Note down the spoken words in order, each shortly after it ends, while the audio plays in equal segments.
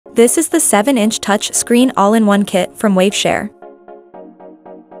This is the 7-inch touch-screen all-in-one kit from Waveshare.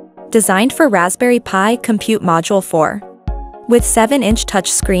 Designed for Raspberry Pi Compute Module 4. With 7-inch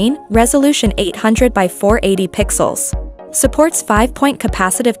touchscreen, resolution 800 by 480 pixels. Supports 5-point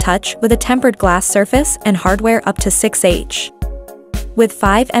capacitive touch with a tempered glass surface and hardware up to 6H. With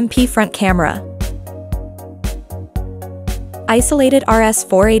 5MP front camera. Isolated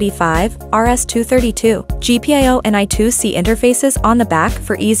RS485, RS232, GPIO and I2C interfaces on the back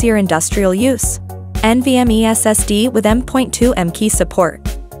for easier industrial use. NVMe SSD with M.2 key support.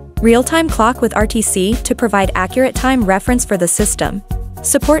 Real-time clock with RTC to provide accurate time reference for the system.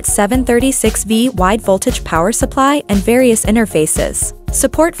 Support 736V wide voltage power supply and various interfaces.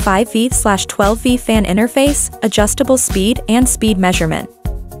 Support 5V/12V fan interface, adjustable speed and speed measurement.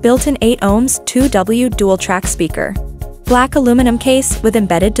 Built-in 8 ohms 2W dual track speaker. Black aluminum case with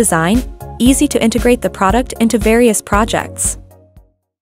embedded design, easy to integrate the product into various projects.